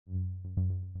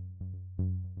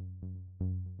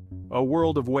A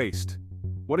world of waste.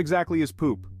 What exactly is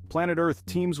poop? Planet Earth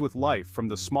teems with life, from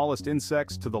the smallest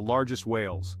insects to the largest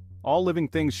whales. All living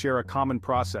things share a common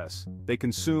process: they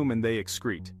consume and they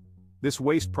excrete. This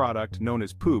waste product, known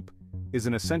as poop, is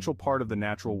an essential part of the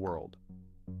natural world.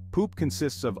 Poop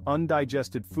consists of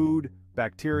undigested food,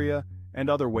 bacteria, and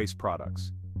other waste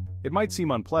products. It might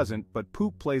seem unpleasant, but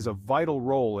poop plays a vital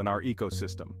role in our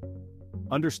ecosystem.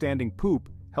 Understanding poop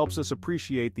helps us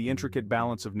appreciate the intricate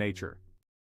balance of nature.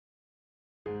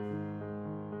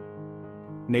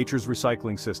 Nature's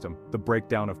recycling system, the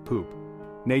breakdown of poop.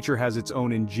 Nature has its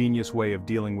own ingenious way of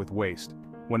dealing with waste.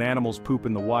 When animals poop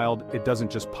in the wild, it doesn't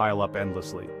just pile up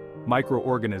endlessly.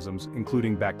 Microorganisms,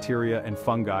 including bacteria and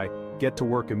fungi, get to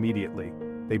work immediately.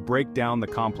 They break down the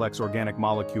complex organic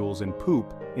molecules in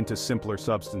poop into simpler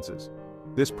substances.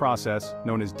 This process,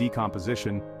 known as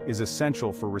decomposition, is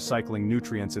essential for recycling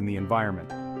nutrients in the environment.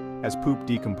 As poop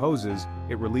decomposes,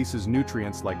 it releases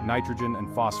nutrients like nitrogen and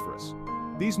phosphorus.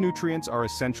 These nutrients are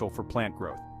essential for plant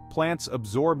growth. Plants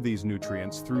absorb these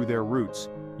nutrients through their roots,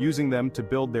 using them to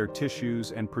build their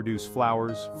tissues and produce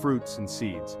flowers, fruits, and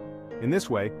seeds. In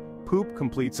this way, poop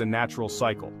completes a natural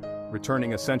cycle,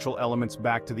 returning essential elements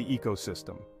back to the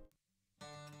ecosystem.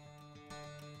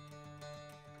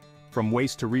 From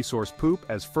waste to resource, poop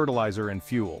as fertilizer and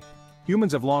fuel.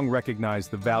 Humans have long recognized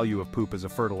the value of poop as a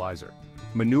fertilizer.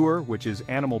 Manure, which is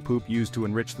animal poop used to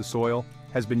enrich the soil,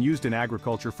 has been used in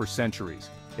agriculture for centuries.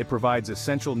 It provides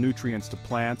essential nutrients to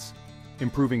plants,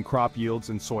 improving crop yields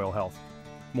and soil health.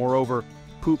 Moreover,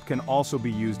 poop can also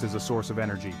be used as a source of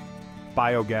energy.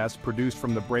 Biogas, produced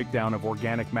from the breakdown of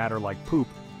organic matter like poop,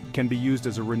 can be used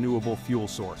as a renewable fuel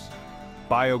source.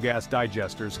 Biogas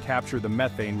digesters capture the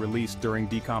methane released during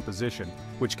decomposition,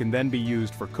 which can then be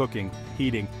used for cooking,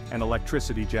 heating, and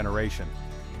electricity generation.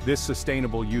 This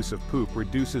sustainable use of poop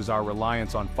reduces our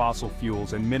reliance on fossil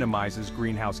fuels and minimizes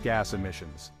greenhouse gas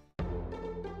emissions.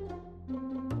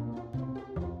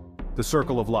 The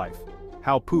circle of life.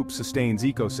 How poop sustains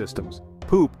ecosystems.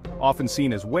 Poop, often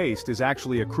seen as waste, is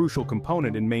actually a crucial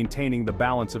component in maintaining the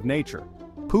balance of nature.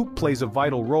 Poop plays a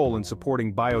vital role in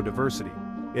supporting biodiversity.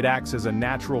 It acts as a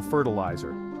natural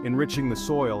fertilizer, enriching the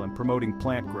soil and promoting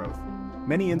plant growth.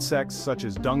 Many insects, such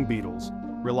as dung beetles,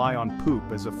 rely on poop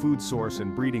as a food source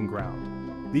and breeding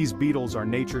ground. These beetles are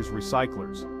nature's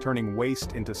recyclers, turning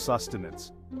waste into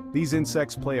sustenance. These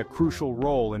insects play a crucial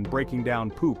role in breaking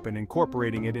down poop and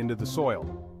incorporating it into the soil.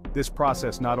 This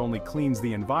process not only cleans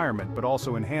the environment but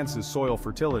also enhances soil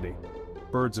fertility.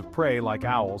 Birds of prey, like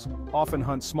owls, often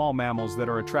hunt small mammals that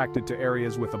are attracted to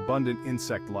areas with abundant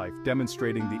insect life,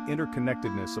 demonstrating the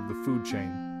interconnectedness of the food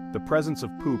chain. The presence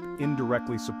of poop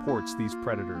indirectly supports these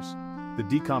predators. The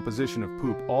decomposition of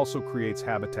poop also creates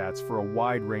habitats for a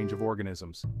wide range of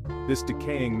organisms. This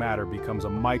decaying matter becomes a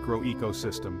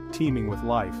micro-ecosystem, teeming with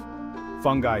life.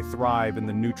 Fungi thrive in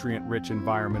the nutrient-rich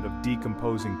environment of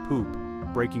decomposing poop,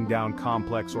 breaking down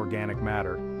complex organic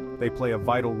matter. They play a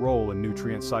vital role in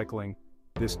nutrient cycling.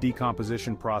 This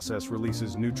decomposition process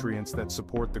releases nutrients that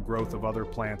support the growth of other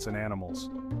plants and animals.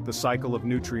 The cycle of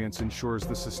nutrients ensures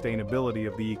the sustainability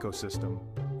of the ecosystem.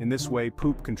 In this way,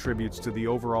 poop contributes to the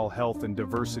overall health and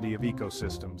diversity of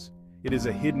ecosystems. It is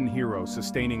a hidden hero,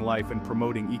 sustaining life and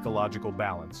promoting ecological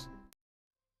balance.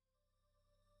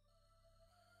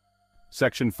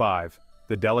 Section 5.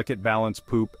 The delicate balance,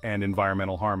 poop, and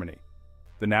environmental harmony.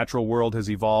 The natural world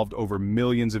has evolved over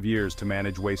millions of years to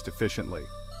manage waste efficiently.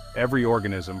 Every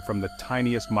organism, from the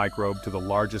tiniest microbe to the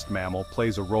largest mammal,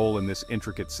 plays a role in this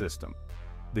intricate system.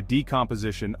 The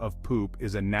decomposition of poop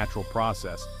is a natural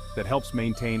process that helps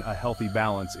maintain a healthy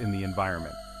balance in the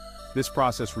environment. This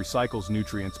process recycles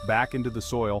nutrients back into the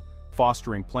soil,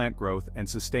 fostering plant growth and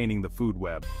sustaining the food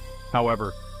web.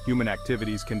 However, human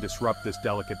activities can disrupt this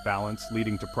delicate balance,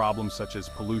 leading to problems such as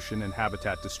pollution and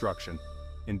habitat destruction.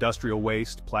 Industrial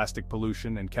waste, plastic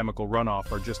pollution, and chemical runoff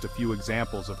are just a few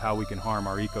examples of how we can harm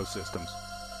our ecosystems.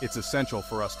 It's essential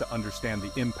for us to understand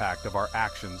the impact of our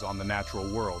actions on the natural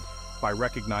world. By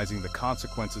recognizing the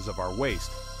consequences of our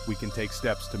waste, we can take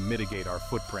steps to mitigate our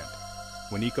footprint.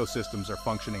 When ecosystems are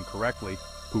functioning correctly,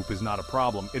 poop is not a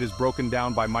problem. It is broken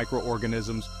down by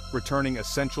microorganisms, returning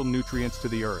essential nutrients to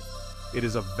the earth. It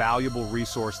is a valuable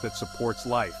resource that supports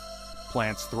life.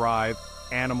 Plants thrive,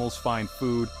 animals find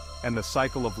food, and the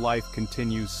cycle of life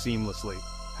continues seamlessly.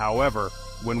 However,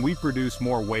 when we produce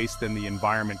more waste than the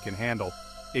environment can handle,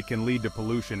 it can lead to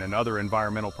pollution and other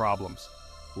environmental problems.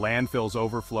 Landfills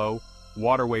overflow,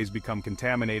 waterways become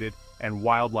contaminated, and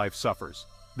wildlife suffers.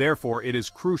 Therefore, it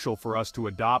is crucial for us to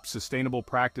adopt sustainable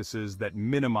practices that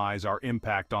minimize our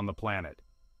impact on the planet.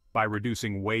 By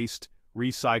reducing waste,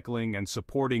 recycling, and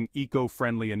supporting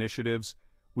eco-friendly initiatives,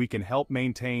 we can help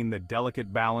maintain the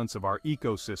delicate balance of our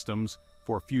ecosystems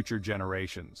for future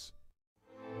generations.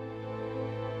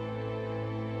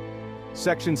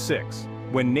 Section 6.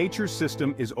 When nature's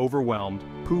system is overwhelmed,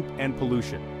 poop and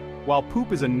pollution. While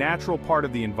poop is a natural part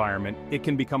of the environment, it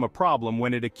can become a problem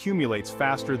when it accumulates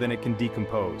faster than it can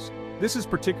decompose. This is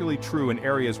particularly true in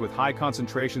areas with high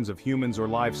concentrations of humans or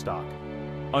livestock.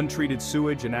 Untreated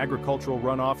sewage and agricultural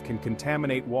runoff can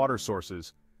contaminate water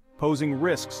sources, posing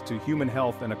risks to human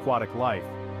health and aquatic life.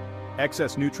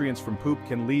 Excess nutrients from poop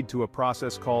can lead to a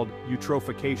process called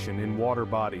eutrophication in water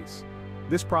bodies.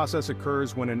 This process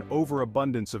occurs when an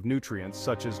overabundance of nutrients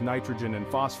such as nitrogen and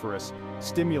phosphorus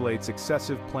stimulates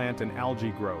excessive plant and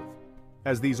algae growth.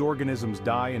 As these organisms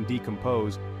die and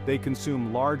decompose, they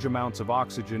consume large amounts of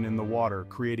oxygen in the water,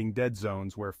 creating dead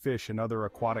zones where fish and other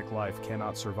aquatic life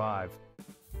cannot survive.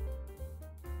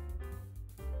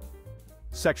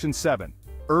 Section 7.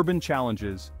 Urban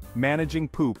challenges, managing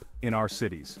poop in our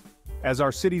cities. As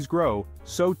our cities grow,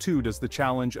 so too does the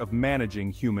challenge of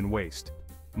managing human waste.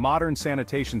 Modern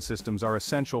sanitation systems are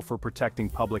essential for protecting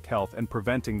public health and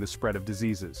preventing the spread of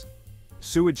diseases.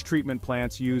 Sewage treatment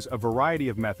plants use a variety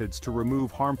of methods to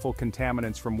remove harmful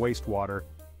contaminants from wastewater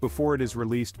before it is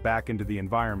released back into the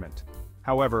environment.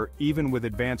 However, even with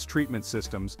advanced treatment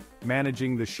systems,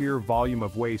 managing the sheer volume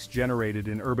of waste generated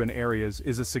in urban areas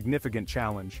is a significant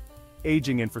challenge.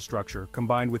 Aging infrastructure,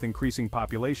 combined with increasing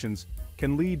populations,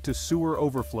 can lead to sewer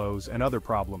overflows and other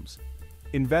problems.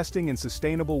 Investing in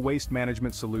sustainable waste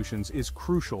management solutions is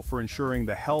crucial for ensuring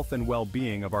the health and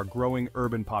well-being of our growing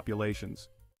urban populations.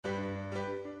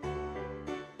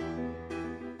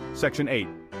 Section 8.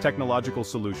 Technological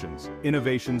solutions,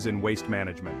 innovations in waste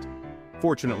management.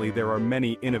 Fortunately, there are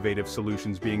many innovative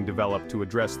solutions being developed to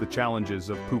address the challenges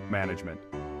of poop management.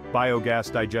 Biogas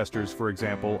digesters, for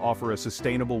example, offer a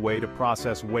sustainable way to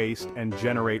process waste and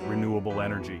generate renewable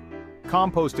energy.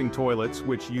 Composting toilets,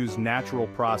 which use natural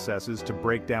processes to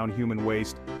break down human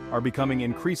waste, are becoming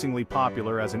increasingly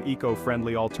popular as an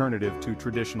eco-friendly alternative to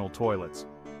traditional toilets.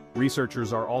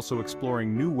 Researchers are also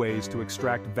exploring new ways to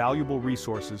extract valuable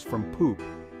resources from poop.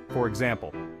 For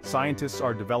example, scientists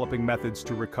are developing methods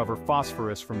to recover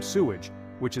phosphorus from sewage,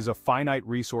 which is a finite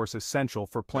resource essential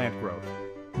for plant growth.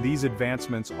 These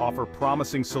advancements offer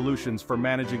promising solutions for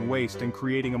managing waste and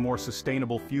creating a more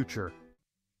sustainable future.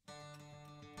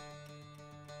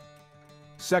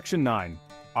 Section 9.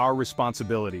 Our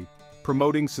responsibility,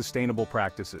 promoting sustainable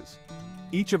practices.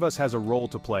 Each of us has a role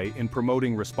to play in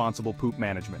promoting responsible poop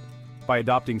management. By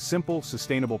adopting simple,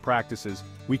 sustainable practices,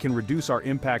 we can reduce our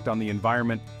impact on the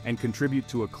environment and contribute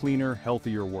to a cleaner,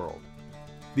 healthier world.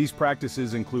 These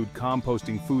practices include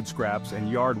composting food scraps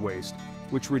and yard waste,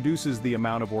 which reduces the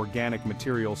amount of organic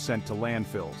material sent to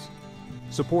landfills.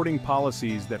 Supporting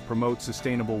policies that promote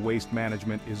sustainable waste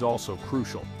management is also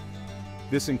crucial.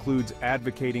 This includes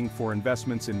advocating for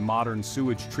investments in modern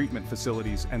sewage treatment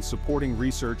facilities and supporting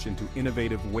research into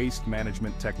innovative waste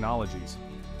management technologies.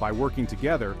 By working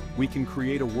together, we can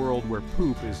create a world where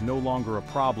poop is no longer a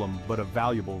problem but a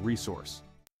valuable resource.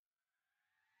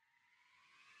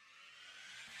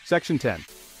 Section 10.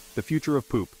 The future of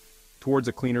poop, towards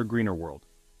a cleaner, greener world.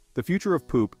 The future of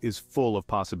poop is full of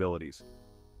possibilities.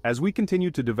 As we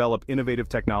continue to develop innovative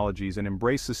technologies and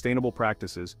embrace sustainable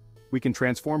practices, we can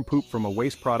transform poop from a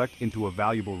waste product into a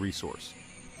valuable resource.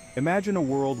 Imagine a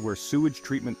world where sewage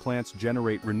treatment plants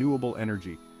generate renewable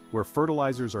energy, where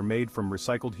fertilizers are made from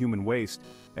recycled human waste,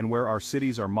 and where our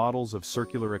cities are models of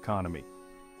circular economy.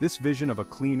 This vision of a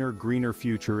cleaner, greener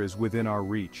future is within our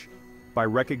reach. By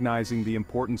recognizing the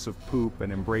importance of poop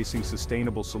and embracing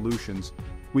sustainable solutions,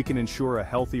 we can ensure a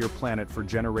healthier planet for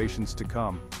generations to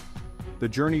come. The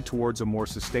journey towards a more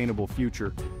sustainable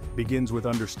future begins with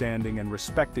understanding and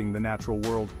respecting the natural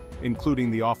world, including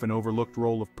the often overlooked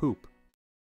role of poop.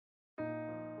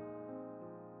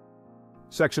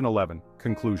 Section 11.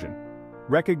 Conclusion.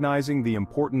 Recognizing the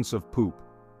importance of poop.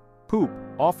 Poop,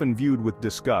 often viewed with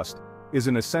disgust, is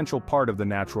an essential part of the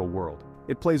natural world.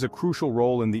 It plays a crucial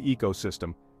role in the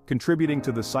ecosystem, contributing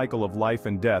to the cycle of life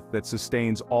and death that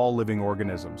sustains all living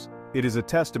organisms. It is a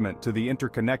testament to the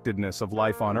interconnectedness of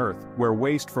life on Earth, where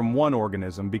waste from one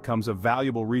organism becomes a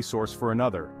valuable resource for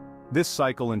another. This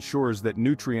cycle ensures that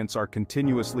nutrients are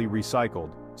continuously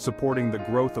recycled, supporting the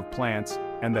growth of plants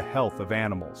and the health of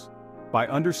animals. By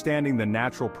understanding the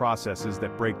natural processes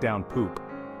that break down poop,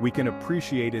 we can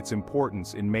appreciate its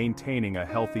importance in maintaining a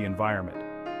healthy environment.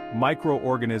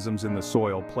 Microorganisms in the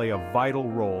soil play a vital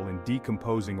role in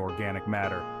decomposing organic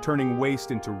matter, turning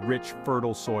waste into rich,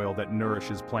 fertile soil that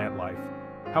nourishes plant life.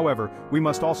 However, we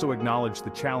must also acknowledge the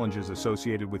challenges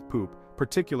associated with poop,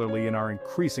 particularly in our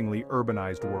increasingly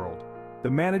urbanized world. The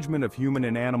management of human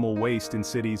and animal waste in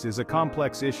cities is a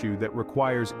complex issue that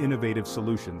requires innovative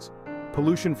solutions.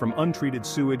 Pollution from untreated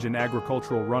sewage and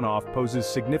agricultural runoff poses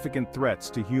significant threats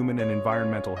to human and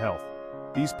environmental health.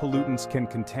 These pollutants can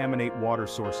contaminate water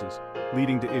sources,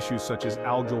 leading to issues such as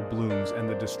algal blooms and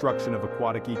the destruction of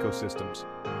aquatic ecosystems.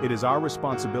 It is our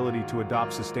responsibility to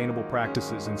adopt sustainable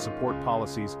practices and support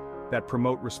policies that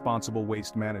promote responsible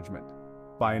waste management.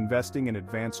 By investing in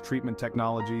advanced treatment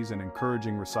technologies and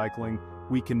encouraging recycling,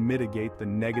 we can mitigate the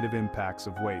negative impacts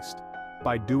of waste.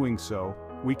 By doing so,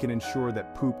 we can ensure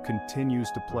that poop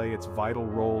continues to play its vital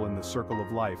role in the circle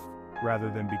of life, rather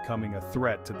than becoming a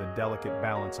threat to the delicate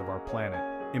balance of our planet.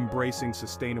 Embracing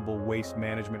sustainable waste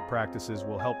management practices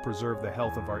will help preserve the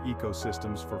health of our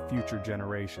ecosystems for future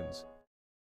generations.